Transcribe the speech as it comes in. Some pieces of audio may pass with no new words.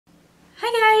Hi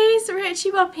guys,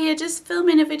 rachybop here, just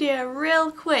filming a video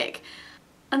real quick.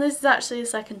 And this is actually the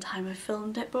second time I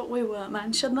filmed it, but we won't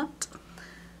mention that.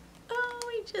 Oh,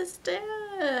 we just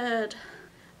did.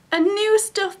 A new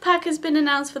stuff pack has been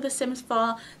announced for The Sims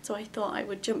 4, so I thought I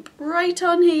would jump right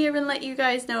on here and let you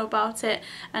guys know about it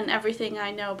and everything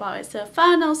I know about it so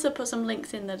far, and also put some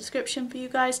links in the description for you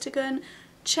guys to go and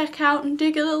check out and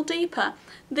dig a little deeper.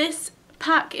 This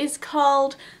pack is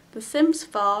called The Sims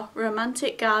 4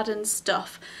 Romantic Garden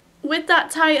Stuff. With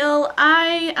that title,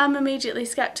 I am immediately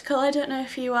skeptical. I don't know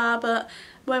if you are, but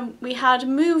when we had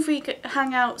movie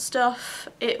hangout stuff,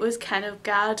 it was kind of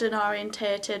garden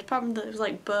orientated. Apart that it was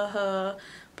like boho,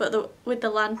 but with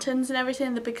the lanterns and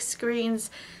everything, the big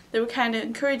screens, they were kind of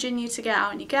encouraging you to get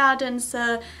out in your garden.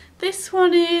 So this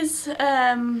one is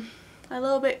a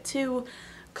little bit too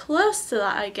close to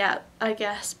that, I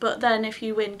guess, but then if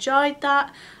you enjoyed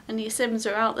that and your Sims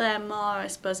are out there more, I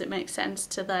suppose it makes sense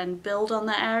to then build on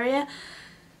that area.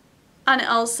 And it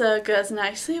also goes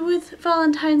nicely with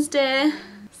Valentine's Day.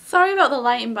 Sorry about the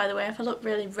lighting, by the way, if I look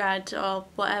really red or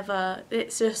whatever.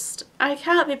 It's just, I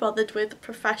can't be bothered with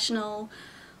professional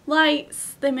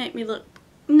lights. They make me look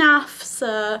naff,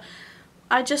 so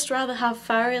I just rather have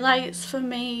fairy lights for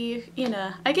me. You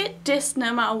know, I get dissed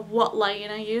no matter what lighting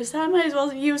I use, so I might as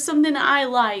well use something that I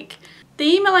like.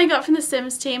 The email I got from the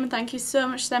Sims team, and thank you so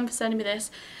much to them for sending me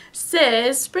this,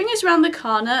 says, spring is round the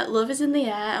corner, love is in the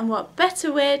air, and what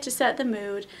better way to set the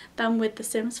mood than with the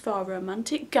Sims 4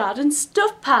 Romantic Garden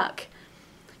Stuff Pack.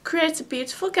 Create a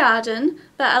beautiful garden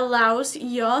that allows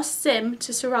your Sim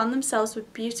to surround themselves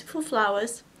with beautiful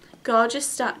flowers, gorgeous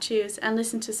statues, and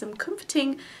listen to some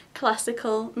comforting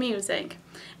classical music.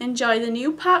 Enjoy the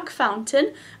new park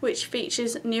fountain, which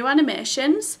features new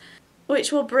animations,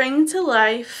 which will bring to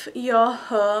life your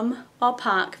home or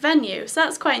park venue. So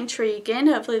that's quite intriguing.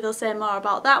 Hopefully they'll say more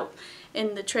about that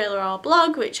in the trailer or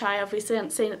blog, which I obviously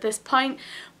haven't seen at this point,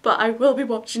 but I will be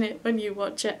watching it when you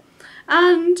watch it.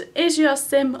 And is your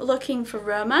Sim looking for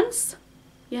romance?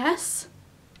 Yes.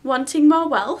 Wanting more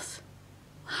wealth?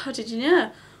 How did you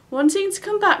know? Wanting to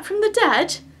come back from the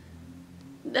dead?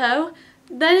 No.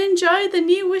 Then enjoy the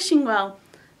new wishing well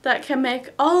that can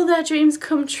make all their dreams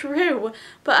come true.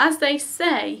 But as they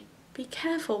say, be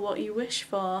careful what you wish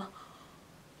for.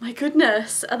 My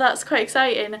goodness, that's quite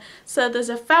exciting. So there's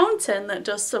a fountain that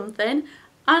does something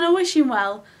and a wishing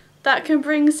well that can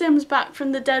bring Sims back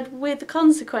from the dead with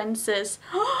consequences.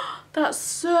 That's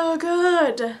so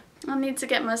good. I need to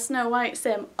get my Snow White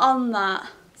Sim on that.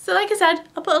 So like I said,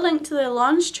 I'll put a link to the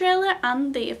launch trailer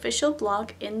and the official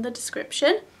blog in the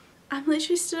description. I'm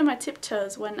literally stood on my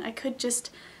tiptoes when I could just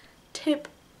tip.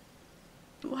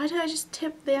 Why do I just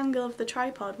tip the angle of the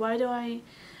tripod? Why do I?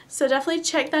 So definitely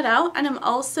check that out, and I'm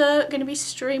also going to be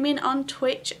streaming on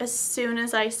Twitch as soon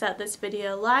as I set this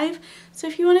video live. So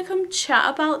if you want to come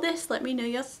chat about this, let me know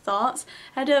your thoughts.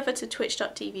 Head over to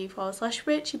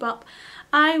twitch.tv/rachybop.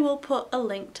 I will put a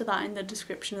link to that in the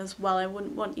description as well. I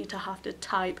wouldn't want you to have to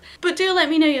type. But do let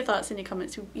me know your thoughts in your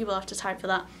comments. You will have to type for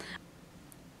that.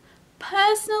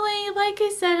 Personally, like I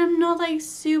said, I'm not like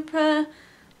super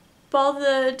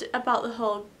bothered about the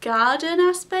whole garden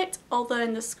aspect, although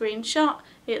in the screenshot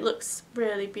it looks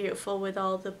really beautiful with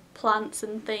all the plants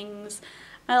and things,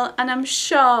 and I'm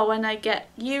sure when I get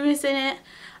using it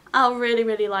I'll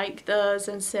really like those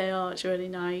and say, oh, it's really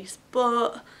nice.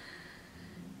 But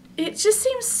it just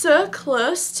seems so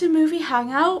close to Movie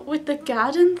Hangout with the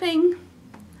garden thing,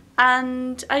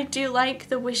 and I do like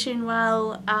the wishing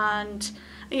well, and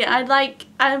yeah,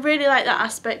 I really like that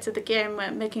aspect of the game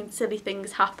where making silly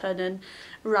things happen and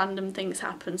random things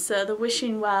happen. So the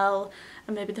wishing well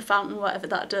and maybe the fountain, whatever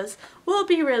that does, will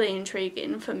be really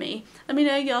intriguing for me. Let me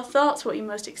know your thoughts, what you're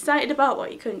most excited about,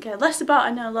 what you couldn't care less about.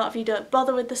 I know a lot of you don't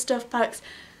bother with the stuff packs.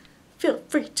 Feel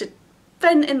free to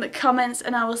vent in the comments,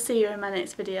 and I will see you in my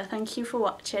next video. Thank you for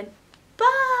watching.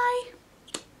 Bye!